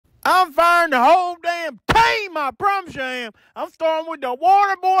I'm firing the whole damn team, I promise you I am. I'm starting with the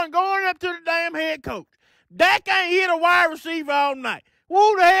water boy and going up to the damn head coach. Dak ain't hit a wide receiver all night.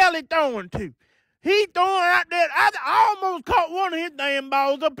 Who the hell he throwing to? He throwing out there. I almost caught one of his damn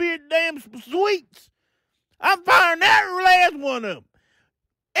balls up here at damn sweets. I'm firing every last one of them.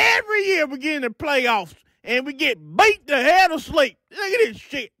 Every year we get in the playoffs and we get beat the hell to sleep. Look at this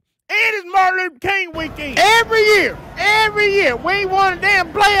shit. And it's Martin Luther King weekend. Every year. We ain't won a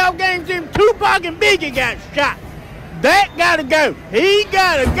damn playoff game since Tupac and Biggie got shot. That gotta go. He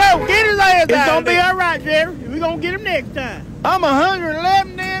gotta go. Get his ass out. It's gonna be all right, Jerry. We gonna get him next time. I'm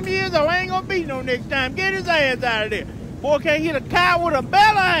 111 damn years old. I ain't gonna be no next time. Get his ass out of there. Boy can't hit a cow with a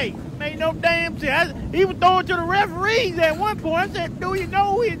belly. Made no damn sense. He was throwing to the referees at one point. I said, do you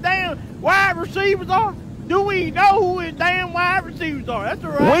know who his damn wide receivers are? Do we know who his damn wide receivers are? That's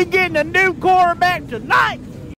all right. We getting a new quarterback tonight.